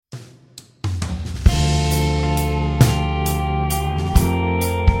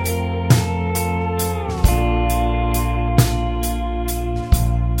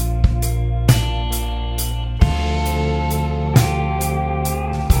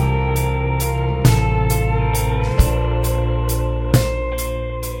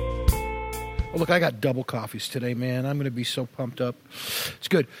I got double coffees today, man. I'm going to be so pumped up. It's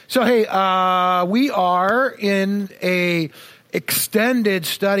good. So, hey, we are in a extended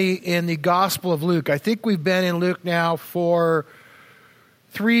study in the Gospel of Luke. I think we've been in Luke now for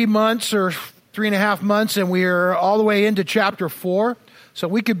 3 months or 3.5 months, and we're all the way into chapter 4. So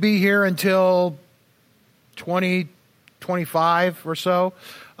we could be here until 2025 or so.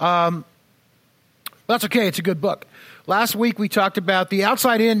 That's okay. It's a good book. Last week we talked about the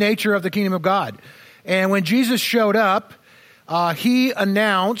outside-in nature of the kingdom of God. And when Jesus showed up, he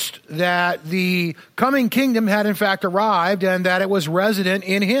announced that the coming kingdom had in fact arrived and that it was resident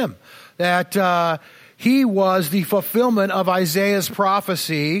in him. That he was the fulfillment of Isaiah's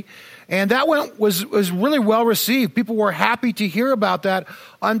prophecy. And that was really well received. People were happy to hear about that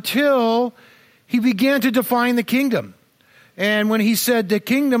until he began to define the kingdom. And when he said the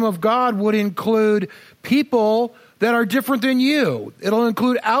kingdom of God would include people that are different than you. It'll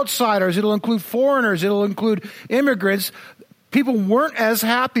include outsiders. It'll include foreigners. It'll include immigrants. People weren't as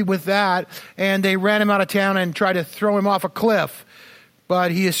happy with that, and they ran him out of town and tried to throw him off a cliff.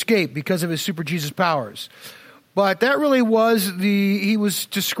 But he escaped because of his super Jesus powers. But that really was he was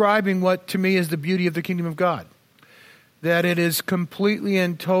describing what to me is the beauty of the kingdom of God. That it is completely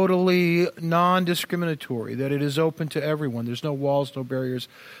and totally non-discriminatory, that it is open to everyone. There's no walls, no barriers,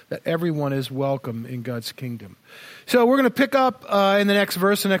 that everyone is welcome in God's kingdom. So we're going to pick up in the next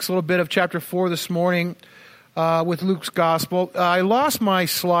verse, the next little bit of chapter 4 this morning with Luke's gospel. I lost my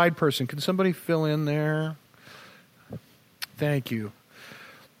slide person. Can somebody fill in there? Thank you.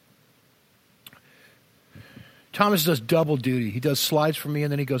 Thomas does double duty. He does slides for me,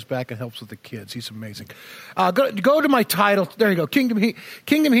 and then he goes back and helps with the kids. He's amazing. Go to my title. There you go.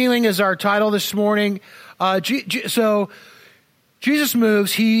 Kingdom Healing is our title this morning. So Jesus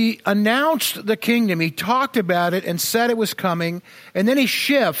moves. He announced the kingdom. He talked about it and said it was coming. And then he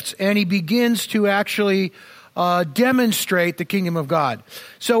shifts, and he begins to actually demonstrate the kingdom of God.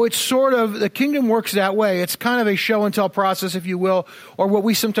 So it's sort of, the kingdom works that way. It's kind of a show and tell process, if you will, or what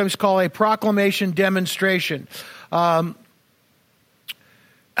we sometimes call a proclamation demonstration. I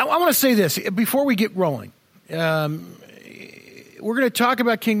want to say this before we get rolling. We're going to talk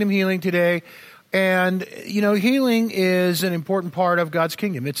about kingdom healing today. And, healing is an important part of God's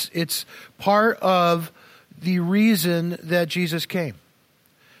kingdom. It's part of the reason that Jesus came.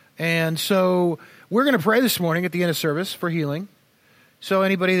 And so we're going to pray this morning at the end of service for healing. So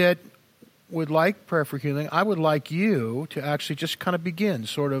anybody that would like prayer for healing, I would like you to actually just kind of begin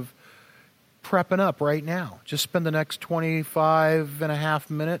sort of prepping up right now. Just spend the next 25.5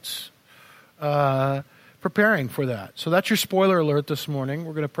 minutes preparing for that. So that's your spoiler alert this morning.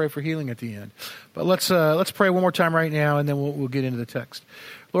 We're going to pray for healing at the end. But let's pray one more time right now, and then we'll get into the text.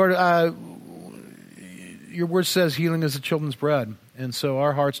 Lord, your word says healing is the children's bread. And so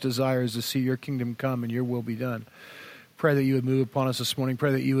our heart's desire is to see your kingdom come and your will be done. Pray that you would move upon us this morning.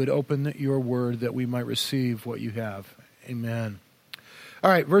 Pray that you would open your word that we might receive what you have. Amen. All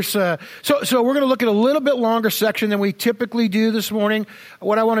right, so we're going to look at a little bit longer section than we typically do this morning.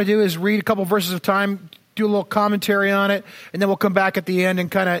 What I want to do is read a couple verses of time, do a little commentary on it, and then we'll come back at the end and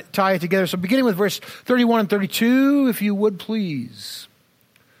kind of tie it together. So beginning with verse 31 and 32, if you would please.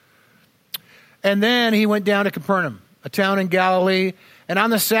 And then he went down to Capernaum, a town in Galilee, and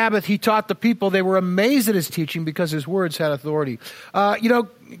on the Sabbath he taught the people. They were amazed at his teaching because his words had authority. A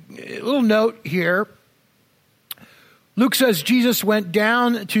little note here. Luke says Jesus went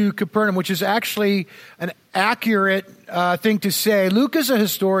down to Capernaum, which is actually an accurate thing to say. Luke is a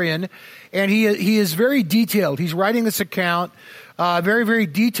historian, and he is very detailed. He's writing this account very, very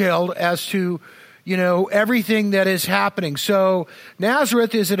detailed as to everything that is happening. So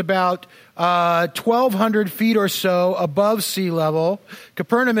Nazareth is at about 1,200 feet or so above sea level.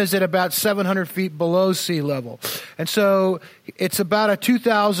 Capernaum is at about 700 feet below sea level. And so it's about a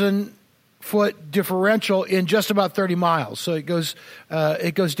 2,000-foot differential in just about 30 miles. So it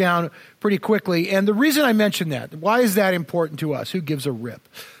goes down pretty quickly. And the reason I mention that, why is that important to us? Who gives a rip?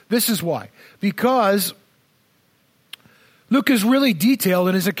 This is why. Because Luke is really detailed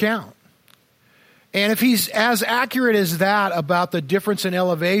in his account. And if he's as accurate as that about the difference in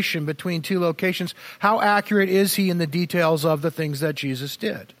elevation between two locations, how accurate is he in the details of the things that Jesus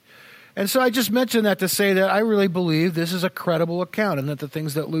did? And so I just mentioned that to say that I really believe this is a credible account and that the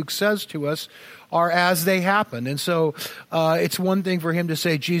things that Luke says to us are as they happened. And so it's one thing for him to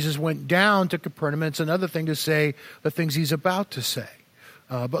say Jesus went down to Capernaum. It's another thing to say the things he's about to say.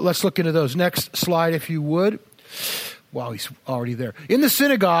 But let's look into those. Next slide, if you would. Wow, he's already there. In the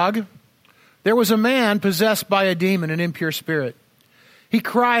synagogue, there was a man possessed by a demon, an impure spirit. He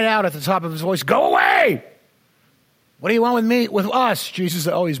cried out at the top of his voice, "Go away! What do you want with me, with us?" Jesus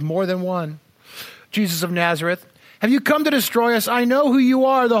said, "Oh, he's more than one." Jesus of Nazareth? Have you come to destroy us? I know who you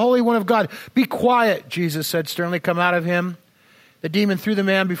are, the Holy One of God. Be quiet, Jesus said sternly. Come out of him. The demon threw the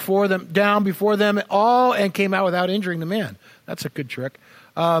man down before them all and came out without injuring the man. That's a good trick.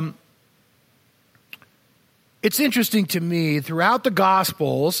 It's interesting to me, throughout the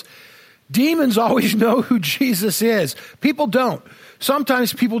Gospels, demons always know who Jesus is. People don't.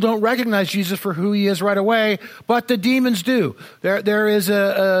 Sometimes people don't recognize Jesus for who he is right away, but the demons do. There is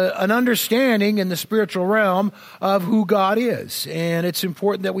an understanding in the spiritual realm of who God is, and it's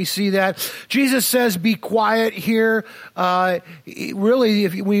important that we see that. Jesus says, be quiet here.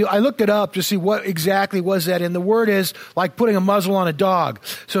 Really, I looked it up to see what exactly was that, and the word is like putting a muzzle on a dog.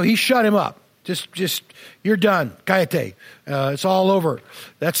 So he shut him up. Just you're done. Cállate. It's all over.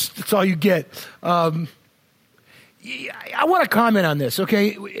 That's all you get. I want to comment on this,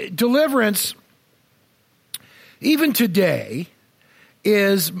 okay? Deliverance, even today,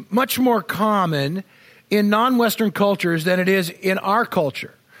 is much more common in non-Western cultures than it is in our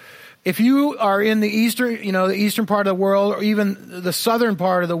culture. If you are in the eastern part of the world, or even the southern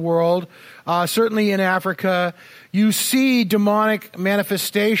part of the world, certainly in Africa, you see demonic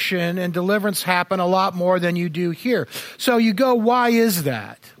manifestation and deliverance happen a lot more than you do here. So you go, why is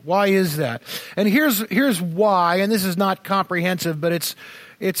that? Why is that? And here's why, and this is not comprehensive, but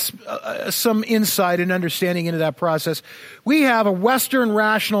it's some insight and understanding into that process. We have a Western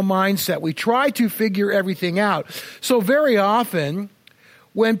rational mindset. We try to figure everything out. So very often,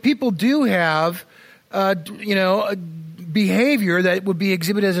 when people do have, behavior that would be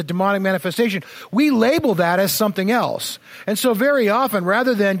exhibited as a demonic manifestation, we label that as something else. And so very often,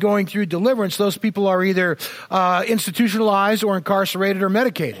 rather than going through deliverance, those people are either institutionalized or incarcerated or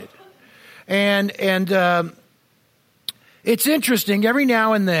medicated. And it's interesting, every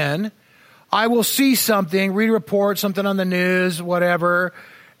now and then, I will see something, read a report, something on the news, whatever,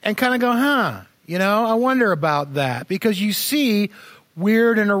 and kind of go, I wonder about that. Because you see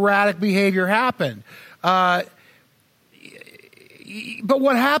weird and erratic behavior happen. But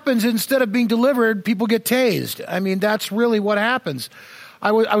what happens, instead of being delivered, people get tased. I mean, that's really what happens.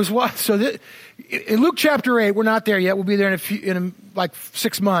 In Luke chapter 8, we're not there yet. We'll be there in like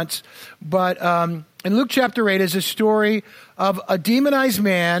 6 months. But in Luke chapter 8 is a story of a demonized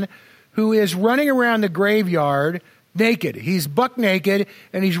man who is running around the graveyard naked. He's buck naked,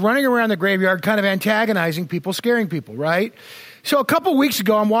 and he's running around the graveyard kind of antagonizing people, scaring people, right? So a couple weeks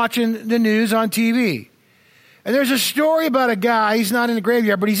ago, I'm watching the news on TV. And there's a story about a guy, he's not in the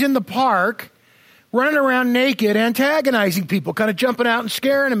graveyard, but he's in the park, running around naked, antagonizing people, kind of jumping out and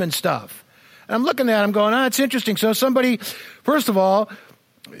scaring them and stuff. And I'm looking at him going, it's interesting. So somebody, first of all,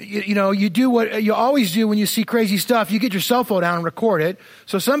 you do what you always do when you see crazy stuff. You get your cell phone out and record it.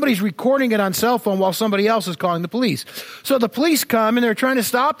 So somebody's recording it on cell phone while somebody else is calling the police. So the police come and they're trying to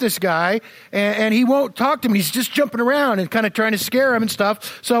stop this guy, and he won't talk to them. He's just jumping around and kind of trying to scare him and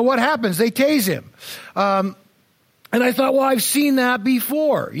stuff. So what happens? They tase him. And I thought, well, I've seen that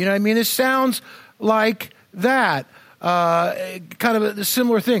before. You know what I mean? It sounds like that. Kind of a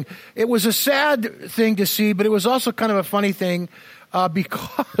similar thing. It was a sad thing to see, but it was also kind of a funny thing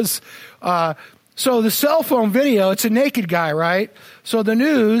because so the cell phone video, it's a naked guy, right? So the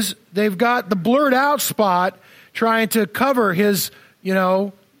news, they've got the blurred out spot trying to cover his,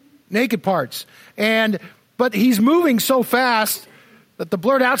 naked parts. But he's moving so fast that the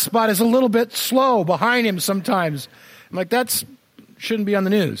blurred out spot is a little bit slow behind him sometimes. I'm like, that shouldn't be on the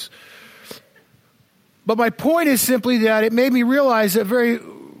news. But my point is simply that it made me realize that very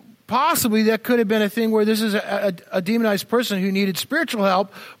possibly that could have been a thing where this is a demonized person who needed spiritual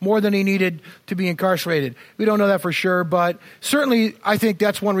help more than he needed to be incarcerated. We don't know that for sure, but certainly I think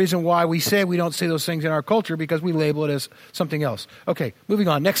that's one reason why we say we don't say those things in our culture, because we label it as something else. Okay, moving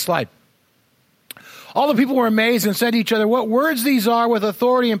on. Next slide. All the people were amazed and said to each other, what words these are, with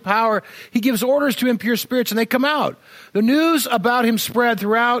authority and power. He gives orders to impure spirits and they come out. The news about him spread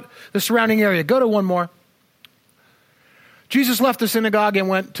throughout the surrounding area. Go to one more. Jesus left the synagogue and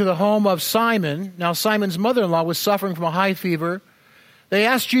went to the home of Simon. Now Simon's mother-in-law was suffering from a high fever. They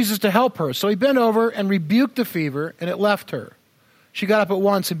asked Jesus to help her. So he bent over and rebuked the fever, and it left her. She got up at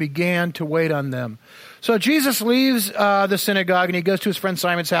once and began to wait on them. So Jesus leaves the synagogue and he goes to his friend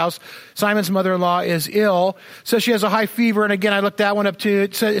Simon's house. Simon's mother-in-law is ill. So she has a high fever. And again, I looked that one up too.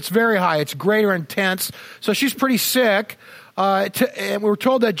 It's very high. It's great or intense. So she's pretty sick. And we were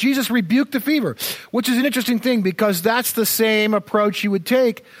told that Jesus rebuked the fever, which is an interesting thing because that's the same approach you would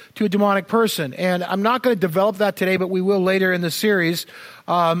take to a demonic person. And I'm not going to develop that today, but we will later in the series.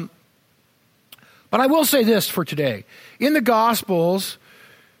 But I will say this for today. In the Gospels,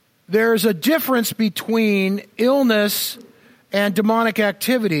 there's a difference between illness and demonic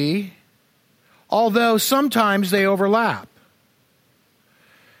activity, although sometimes they overlap.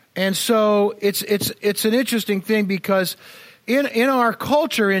 And so it's an interesting thing because in our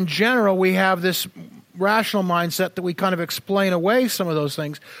culture in general, we have this rational mindset that we kind of explain away some of those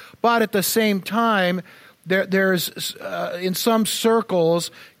things. But at the same time, there's in some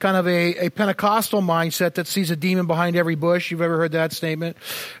circles kind of a Pentecostal mindset that sees a demon behind every bush. You've ever heard that statement?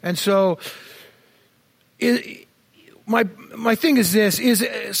 And so my thing is this, is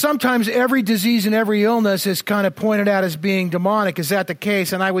sometimes every disease and every illness is kind of pointed out as being demonic. Is that the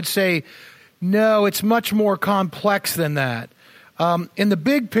case? And I would say, no, it's much more complex than that. In the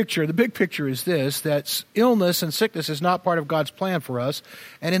big picture is this, that illness and sickness is not part of God's plan for us.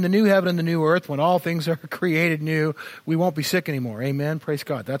 And in the new heaven and the new earth, when all things are created new, we won't be sick anymore. Amen? Praise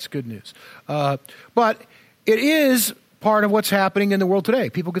God. That's good news. But it is part of what's happening in the world today.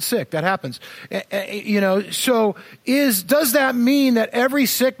 People get sick. That happens. So does that mean that every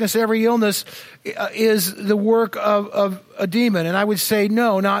sickness, every illness is the work of a demon? And I would say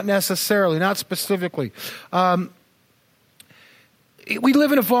no, not necessarily, not specifically. We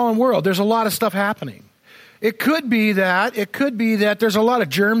live in a fallen world. There's a lot of stuff happening. It could be that there's a lot of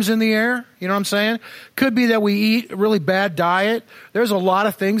germs in the air. You know what I'm saying? Could be that we eat a really bad diet. There's a lot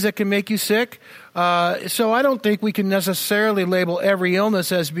of things that can make you sick. So I don't think we can necessarily label every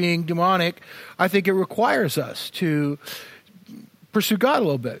illness as being demonic. I think it requires us to pursue God a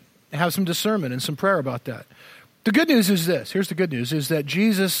little bit, have some discernment and some prayer about that. The good news is this. Here's the good news, is that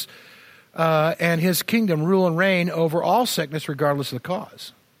Jesus and his kingdom rule and reign over all sickness regardless of the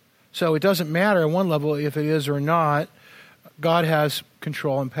cause. So it doesn't matter on one level if it is or not. God has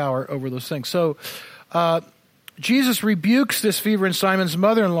control and power over those things. So Jesus rebukes this fever in Simon's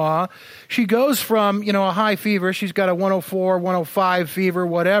mother-in-law. She goes from, a high fever, she's got a 104, 105 fever,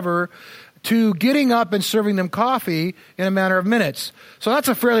 whatever, to getting up and serving them coffee in a matter of minutes. So that's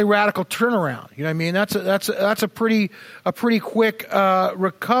a fairly radical turnaround. You know what I mean? That's a pretty quick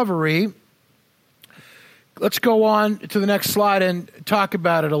recovery. Let's go on to the next slide and talk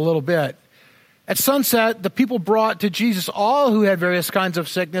about it a little bit. At sunset, the people brought to Jesus all who had various kinds of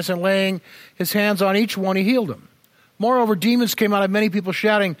sickness, and laying his hands on each one, he healed them. Moreover, demons came out of many people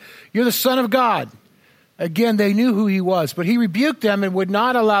shouting, "You're the Son of God." Again, they knew who he was, but he rebuked them and would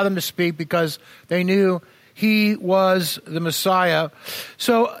not allow them to speak because they knew he was the Messiah.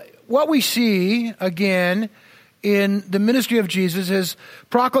 So what we see, again, in the ministry of Jesus is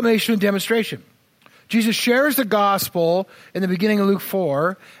proclamation and demonstration. Jesus shares the gospel in the beginning of Luke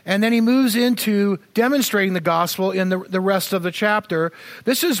 4, and then he moves into demonstrating the gospel in the rest of the chapter.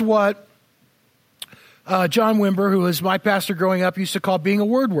 This is what John Wimber, who was my pastor growing up, used to call being a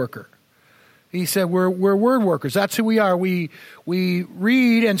word worker. He said, we're word workers. That's who we are. We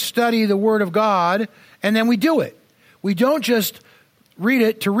read and study the Word of God, and then we do it. We don't just read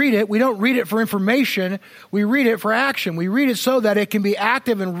it to read it. We don't read it for information. We read it for action. We read it so that it can be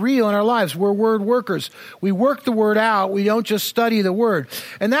active and real in our lives. We're word workers. We work the Word out. We don't just study the Word.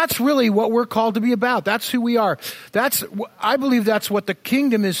 And that's really what we're called to be about. That's who we are. I believe that's what the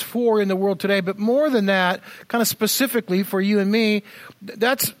kingdom is for in the world today. But more than that, kind of specifically for you and me,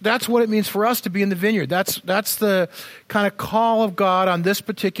 that's what it means for us to be in the vineyard. That's the kind of call of God on this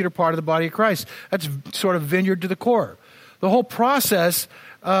particular part of the body of Christ. That's sort of vineyard to the core. The whole process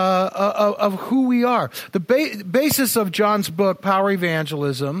of who we are. The basis of John's book, Power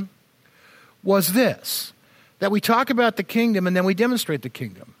Evangelism, was this, that we talk about the kingdom and then we demonstrate the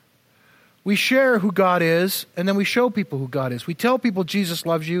kingdom. We share who God is, and then we show people who God is. We tell people Jesus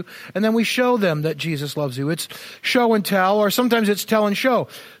loves you, and then we show them that Jesus loves you. It's show and tell, or sometimes it's tell and show.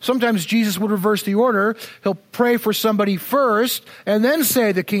 Sometimes Jesus would reverse the order. He'll pray for somebody first, and then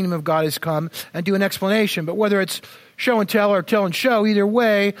say the kingdom of God has come, and do an explanation. But whether it's show and tell or tell and show, either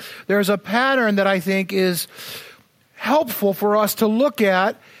way, there's a pattern that I think is helpful for us to look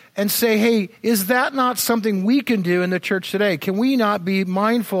at and say, hey, is that not something we can do in the church today? Can we not be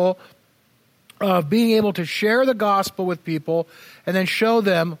mindful of being able to share the gospel with people and then show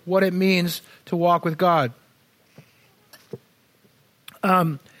them what it means to walk with God?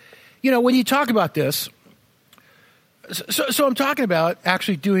 When you talk about this, so I'm talking about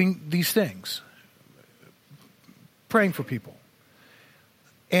actually doing these things, praying for people.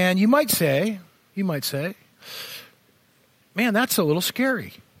 And you might say, man, that's a little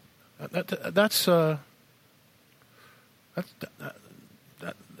scary. That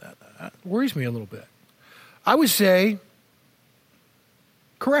worries me a little bit. I would say,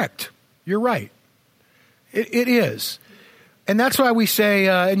 correct. You're right. It is. And that's why we say,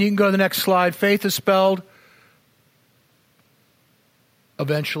 and you can go to the next slide, faith is spelled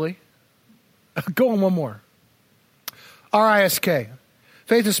eventually. Go on one more. R-I-S-K.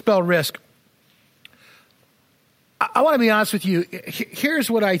 Faith is spelled risk. I want to be honest with you.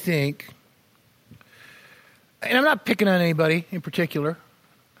 Here's what I think. And I'm not picking on anybody in particular.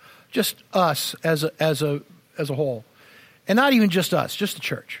 Just us as a whole. And not even just us, just the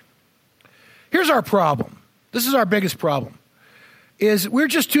church. Here's our problem. This is our biggest problem. Is we're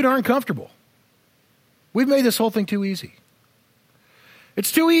just too darn comfortable. We've made this whole thing too easy.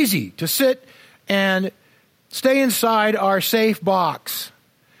 It's too easy to sit and stay inside our safe box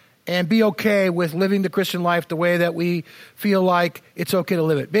and be okay with living the Christian life the way that we feel like it's okay to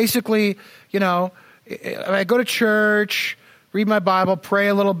live it. Basically, I go to church, read my Bible, pray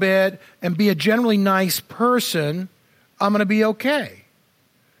a little bit, and be a generally nice person, I'm going to be okay.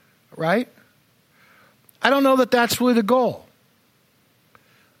 Right? I don't know that that's really the goal.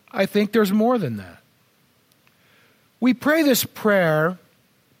 I think there's more than that. We pray this prayer,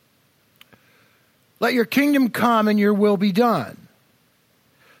 let your kingdom come and your will be done.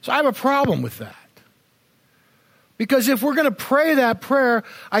 So I have a problem with that. Because if we're going to pray that prayer,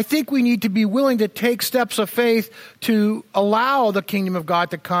 I think we need to be willing to take steps of faith to allow the kingdom of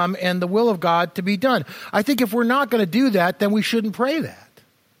God to come and the will of God to be done. I think if we're not going to do that, then we shouldn't pray that.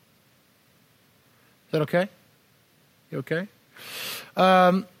 Is that okay? You okay?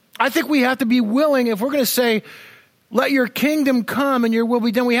 I think we have to be willing, if we're going to say, let your kingdom come and your will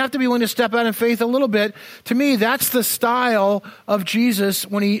be done, we have to be willing to step out in faith a little bit. To me, that's the style of Jesus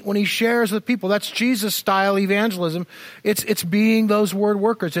when he shares with people. That's Jesus' style evangelism. It's being those word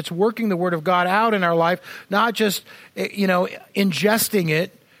workers. It's working the word of God out in our life, not just, ingesting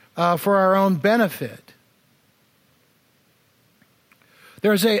it for our own benefit.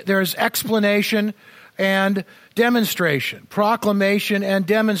 There's explanation and demonstration, proclamation and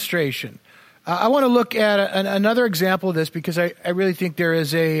demonstration. I want to look at another example of this because I really think there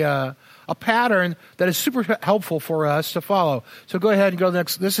is a pattern that is super helpful for us to follow. So go ahead and go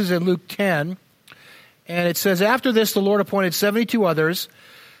next. This is in Luke 10. And it says, after this, the Lord appointed 72 others.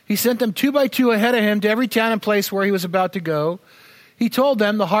 He sent them 2 by 2 ahead of him to every town and place where he was about to go. He told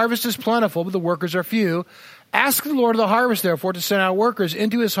them, the harvest is plentiful, but the workers are few. Ask the Lord of the harvest, therefore, to send out workers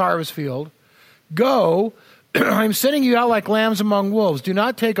into his harvest field. Go, I'm sending you out like lambs among wolves. Do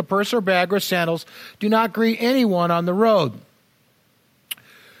not take a purse or bag or sandals. Do not greet anyone on the road.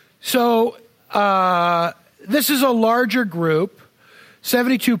 So this is a larger group,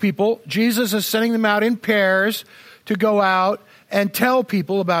 72 people. Jesus is sending them out in pairs to go out and tell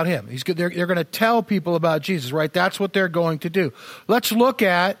people about him. They're going to tell people about Jesus, right? That's what they're going to do. Let's look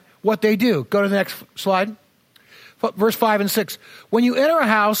at what they do. Go to the next slide. Verse 5 and 6. When you enter a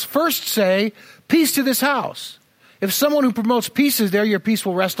house, first say, peace to this house. If someone who promotes peace is there, your peace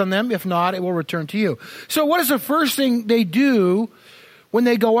will rest on them. If not, it will return to you. So what is the first thing they do when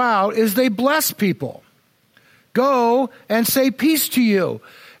they go out is they bless people. Go and say peace to you.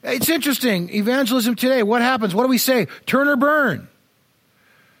 It's interesting. Evangelism today, what happens? What do we say? Turn or burn.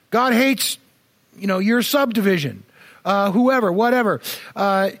 God hates, your subdivision. Whoever, whatever.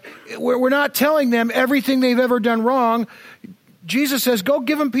 We're not telling them everything they've ever done wrong. Jesus says, go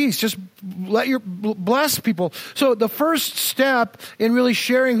give them peace. Just bless people. So the first step in really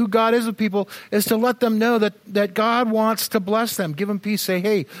sharing who God is with people is to let them know that God wants to bless them. Give them peace. Say,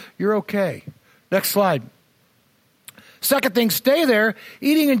 hey, you're okay. Next slide. Second thing, stay there,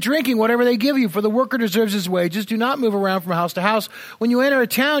 eating and drinking whatever they give you, for the worker deserves his wages. Do not move around from house to house. When you enter a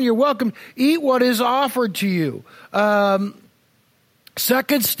town, you're welcome. Eat what is offered to you.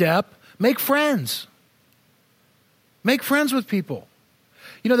 Second step, make friends. Make friends with people.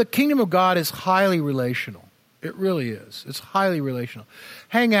 The kingdom of God is highly relational. It really is. It's highly relational.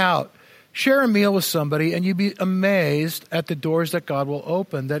 Hang out, share a meal with somebody, and you'd be amazed at the doors that God will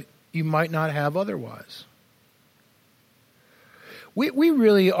open that you might not have otherwise. We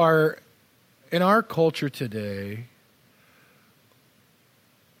really are, in our culture today,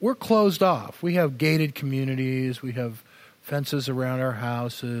 we're closed off. We have gated communities. We have fences around our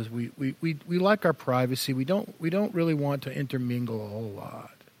houses. We like our privacy. We don't really want to intermingle a whole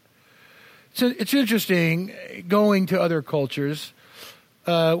lot. So it's interesting going to other cultures.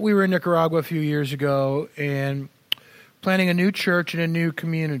 We were in Nicaragua a few years ago and planning a new church in a new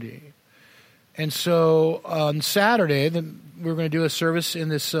community. And so on Saturday, we were going to do a service in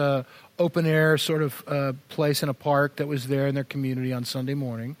this open air sort of place in a park that was there in their community on Sunday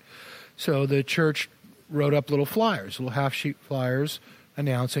morning. So the church wrote up little flyers, little half-sheet flyers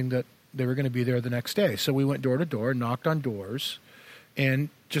announcing that they were going to be there the next day. So we went door to door, knocked on doors, and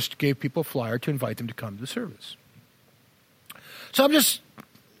just gave people a flyer to invite them to come to the service. So I'm just,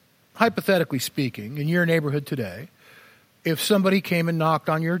 hypothetically speaking, in your neighborhood today, if somebody came and knocked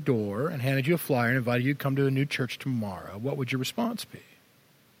on your door and handed you a flyer and invited you to come to a new church tomorrow, what would your response be?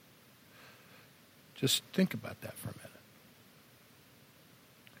 Just think about that for a minute.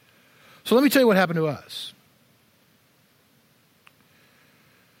 So let me tell you what happened to us.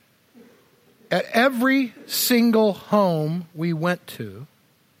 At every single home we went to,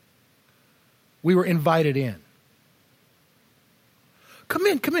 we were invited in. Come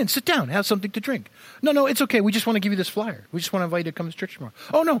in, sit down, have something to drink. No, it's okay. We just want to give you this flyer. We just want to invite you to come to church tomorrow.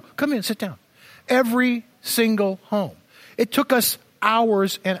 Oh, no, come in, sit down. Every single home. It took us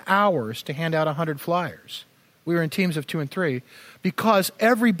hours and hours to hand out 100 flyers. We were in teams of 2 and 3 because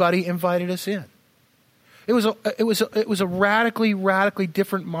everybody invited us in. It was a radically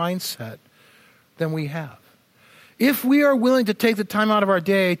different mindset than we have. If we are willing to take the time out of our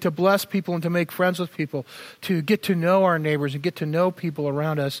day to bless people and to make friends with people, to get to know our neighbors and get to know people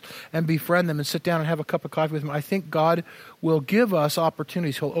around us and befriend them and sit down and have a cup of coffee with them, I think God will give us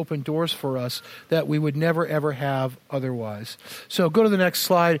opportunities. He'll open doors for us that we would never, ever have otherwise. So go to the next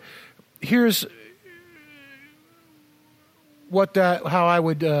slide. Here's how I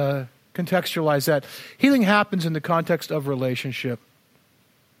would contextualize that. Healing happens in the context of relationship.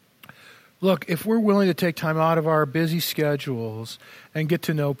 Look, if we're willing to take time out of our busy schedules and get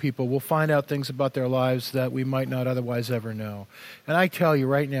to know people, we'll find out things about their lives that we might not otherwise ever know. And I tell you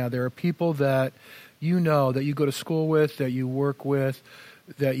right now, there are people that you know, that you go to school with, that you work with,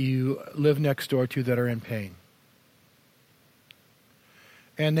 that you live next door to, that are in pain.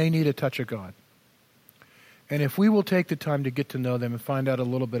 And they need a touch of God. And if we will take the time to get to know them and find out a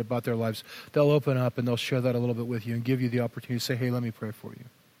little bit about their lives, they'll open up and they'll share that a little bit with you and give you the opportunity to say, hey, let me pray for you.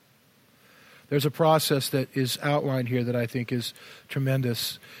 There's a process that is outlined here that I think is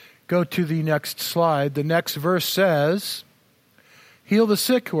tremendous. Go to the next slide. The next verse says, heal the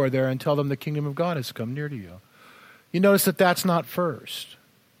sick who are there and tell them the kingdom of God has come near to you. You notice that that's not first.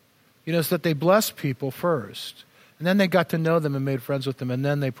 You notice that they blessed people first. And then they got to know them and made friends with them. And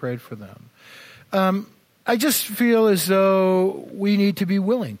then they prayed for them. I just feel as though we need to be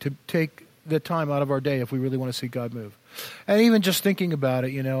willing to take the time out of our day if we really want to see God move. And even just thinking about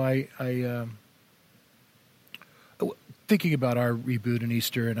it, you know, thinking about our reboot in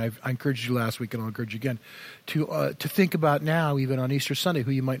Easter, and I encouraged you last week, and I'll encourage you again, to think about now, even on Easter Sunday,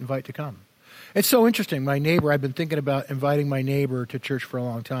 who you might invite to come. It's so interesting. My neighbor, I've been thinking about inviting my neighbor to church for a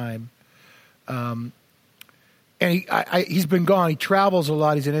long time. And he's been gone. He travels a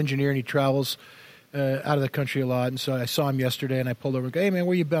lot. He's an engineer, and he travels out of the country a lot. And so I saw him yesterday, and I pulled over and go, hey, man,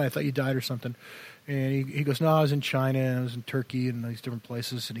 where you been? I thought you died or something. And he goes, no, I was in China, and I was in Turkey, and these different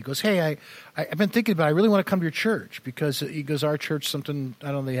places. And he goes, hey, I've been thinking about it. I really want to come to your church because he goes, our church, something,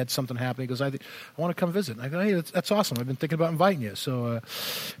 I don't know, they had something happen. He goes, I want to come visit. And I go, hey, that's awesome. I've been thinking about inviting you. So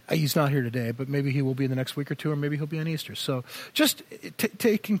he's not here today, but maybe he will be in the next week or two, or maybe he'll be on Easter. So just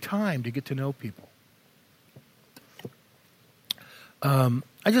taking time to get to know people.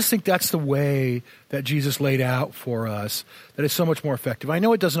 I just think that's the way that Jesus laid out for us that is so much more effective. I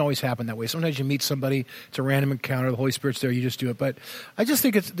know it doesn't always happen that way. Sometimes you meet somebody, it's a random encounter, the Holy Spirit's there, you just do it. But I just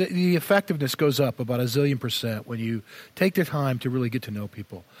think the effectiveness goes up about 1,000,000% when you take the time to really get to know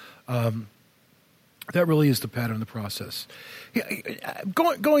people. That really is the pattern of the process.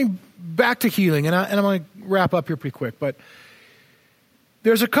 Going back to healing, and I'm going to wrap up here pretty quick, but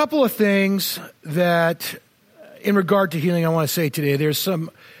there's a couple of things that in regard to healing, I want to say today, there's some,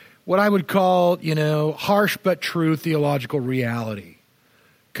 what I would call, harsh but true theological reality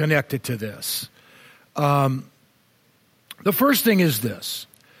connected to this. The first thing is this,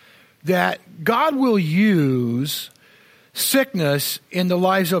 that God will use sickness in the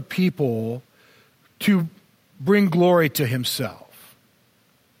lives of people to bring glory to himself.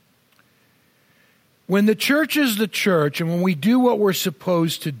 When the church is the church, and when we do what we're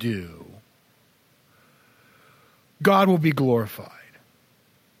supposed to do, God will be glorified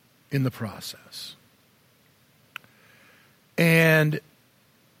in the process. And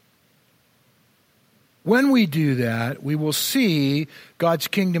when we do that, we will see God's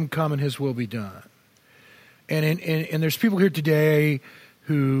kingdom come and his will be done. And there's people here today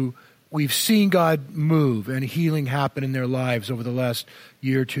who we've seen God move and healing happen in their lives over the last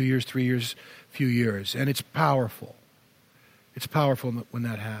year, 2 years, 3 years, few years. And it's powerful. It's powerful when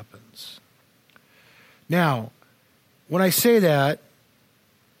that happens. Now, when I say that,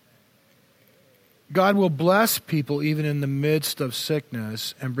 God will bless people even in the midst of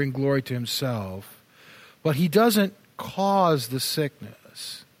sickness and bring glory to himself, but he doesn't cause the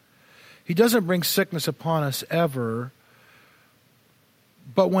sickness. He doesn't bring sickness upon us ever,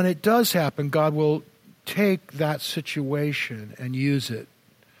 but when it does happen, God will take that situation and use it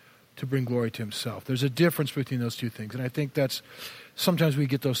to bring glory to himself. There's a difference between those two things, and I think that's, sometimes we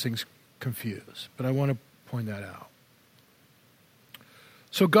get those things confused, but I want to point that out.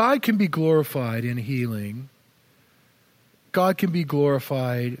 So God can be glorified in healing. God can be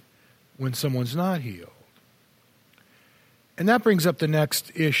glorified when someone's not healed. And that brings up the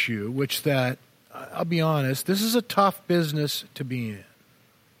next issue, which that, I'll be honest, this is a tough business to be in.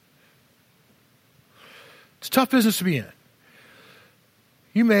 It's a tough business to be in.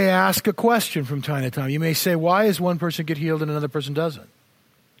 You may ask a question from time to time. You may say, why does one person get healed and another person doesn't?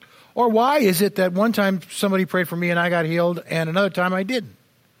 Or why is it that one time somebody prayed for me and I got healed and another time I didn't?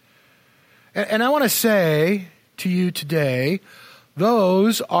 And I want to say to you today,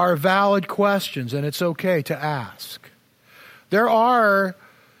 those are valid questions and it's okay to ask. There are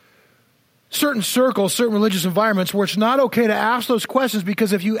certain circles, certain religious environments where it's not okay to ask those questions,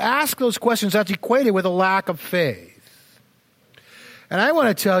 because if you ask those questions, that's equated with a lack of faith. And I want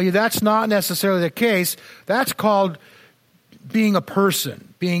to tell you that's not necessarily the case. That's called being a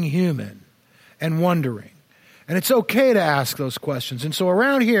person, being human, and wondering. And it's okay to ask those questions. And so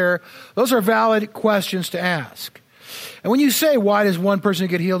around here, those are valid questions to ask. And when you say, why does one person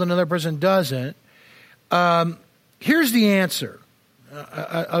get healed and another person doesn't? Here's the answer.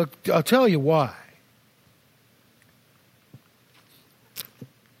 I'll tell you why.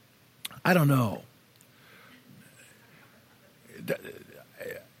 I don't know.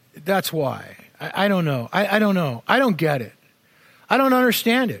 That's why. I don't know. I don't know. I don't get it. I don't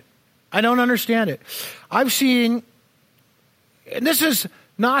understand it. I don't understand it. I've seen, and this is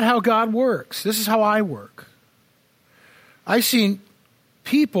not how God works. This is how I work. I've seen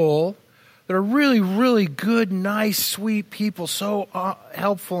people that are really, really good, nice, sweet people, so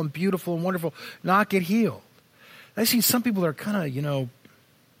helpful and beautiful and wonderful, not get healed. I've seen some people that are kind of,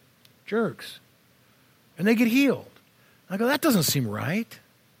 jerks, and they get healed. I go, that doesn't seem right.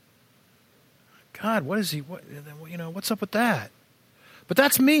 God, what's up with that? But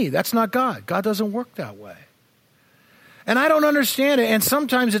that's me. That's not God. God doesn't work that way. And I don't understand it, and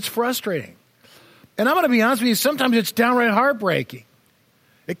sometimes it's frustrating. And I'm going to be honest with you, sometimes it's downright heartbreaking.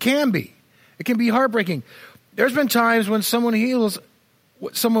 It can be. It can be heartbreaking. There's been times when someone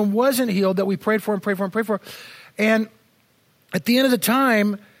wasn't healed that we prayed for. And at the end of the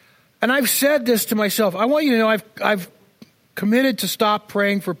time, and I've said this to myself, I want you to know I've committed to stop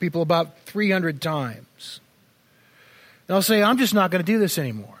praying for people about 300 times. And I'll say, I'm just not going to do this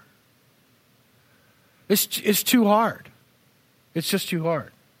anymore. It's too hard. It's just too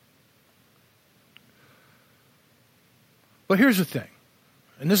hard. But here's the thing,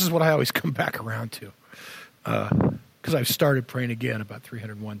 and this is what I always come back around to, because I've started praying again about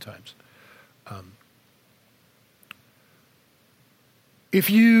 301 times. If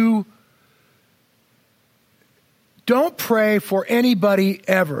you don't pray for anybody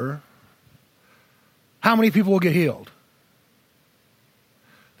ever, how many people will get healed?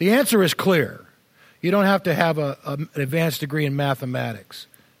 The answer is clear. You don't have to have an advanced degree in mathematics.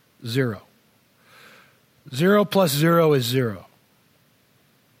 0. 0 plus 0 is 0.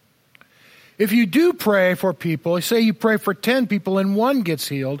 If you do pray for people, say you pray for 10 people and 1 gets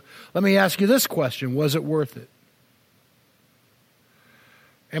healed, let me ask you this question: was it worth it?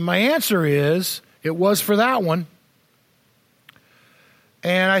 And my answer is, it was for that one.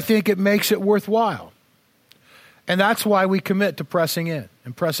 And I think it makes it worthwhile. And that's why we commit to pressing in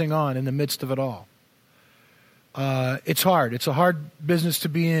and pressing on in the midst of it all. It's hard. It's a hard business to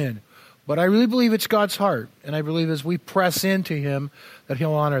be in. But I really believe it's God's heart. And I believe as we press into Him that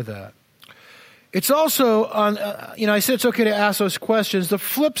He'll honor that. It's also, I said it's okay to ask those questions. The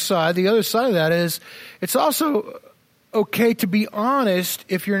flip side, the other side of that is, it's also okay to be honest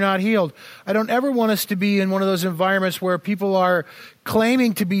if you're not healed. I don't ever want us to be in one of those environments where people are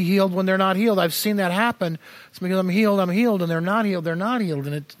claiming to be healed when they're not healed. I've seen that happen. It's because I'm healed, and they're not healed,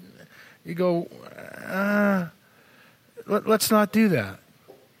 and you go, let's not do that.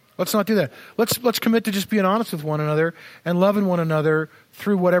 Let's not do that. Let's commit to just being honest with one another and loving one another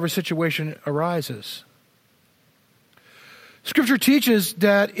through whatever situation arises. Scripture teaches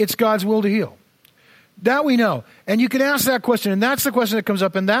that it's God's will to heal. That we know. And you can ask that question, and that's the question that comes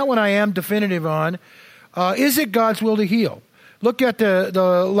up, and that one I am definitive on. Is it God's will to heal? Look at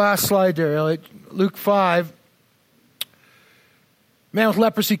the last slide there, Elliot. Luke 5. Man with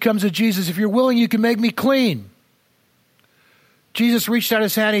leprosy comes to Jesus. If you're willing, you can make me clean. Jesus reached out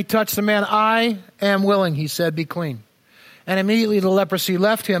his hand, he touched the man. I am willing, he said, be clean. And immediately the leprosy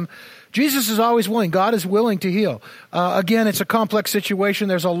left him. Jesus is always willing. God is willing to heal. Again, it's a complex situation.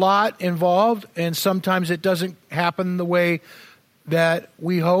 There's a lot involved, and sometimes it doesn't happen the way that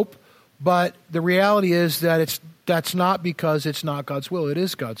we hope. But the reality is that that's not because it's not God's will. It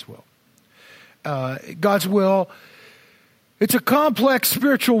is God's will. God's will, it's a complex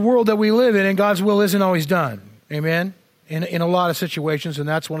spiritual world that we live in, and God's will isn't always done. Amen? in a lot of situations, and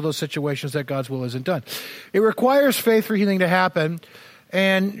that's one of those situations that God's will isn't done. It requires faith for healing to happen.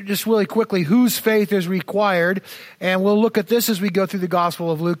 And just really quickly, whose faith is required? And we'll look at this as we go through the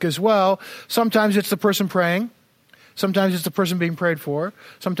Gospel of Luke as well. Sometimes it's the person praying. Sometimes it's the person being prayed for.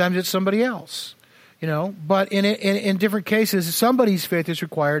 Sometimes it's somebody else. But in different cases, somebody's faith is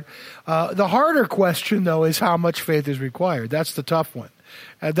required. The harder question, though, is how much faith is required. That's the tough one.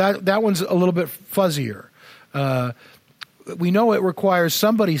 That one's a little bit fuzzier. We know it requires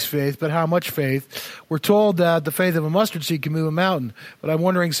somebody's faith, but how much faith? We're told that the faith of a mustard seed can move a mountain. But I'm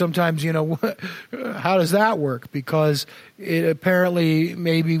wondering sometimes, how does that work? Because it apparently,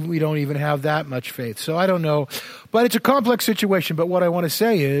 maybe we don't even have that much faith. So I don't know. But it's a complex situation. But what I want to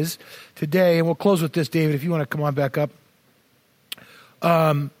say is today, and we'll close with this, David, if you want to come on back up.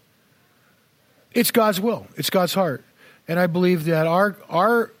 It's God's will. It's God's heart. And I believe that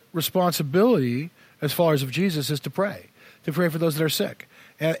our responsibility as followers of Jesus is to pray for those that are sick.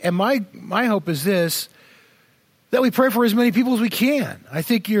 And my hope is this, that we pray for as many people as we can. I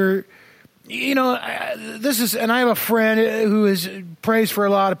think and I have a friend who prays for a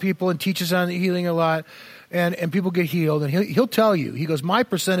lot of people and teaches on healing a lot, and people get healed, and he'll tell you, he goes, my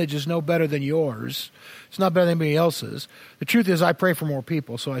percentage is no better than yours. It's not better than anybody else's. The truth is I pray for more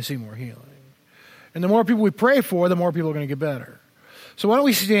people, so I see more healing. And the more people we pray for, the more people are going to get better. So why don't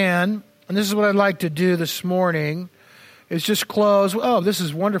we stand, and this is what I'd like to do this morning, is just close. Oh, this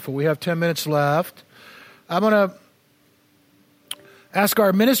is wonderful. We have 10 minutes left. I'm going to ask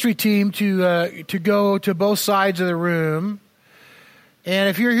our ministry team to go to both sides of the room. And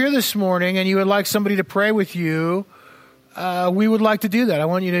if you're here this morning and you would like somebody to pray with you, we would like to do that. I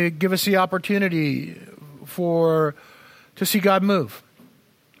want you to give us the opportunity to see God move.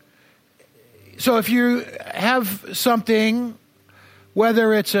 So if you have something,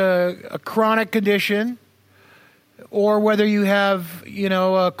 whether it's a chronic condition, or whether you have,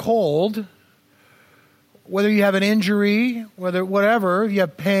 a cold, whether you have an injury, whatever, you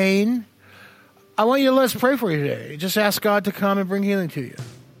have pain, I want you to let us pray for you today. Just ask God to come and bring healing to you.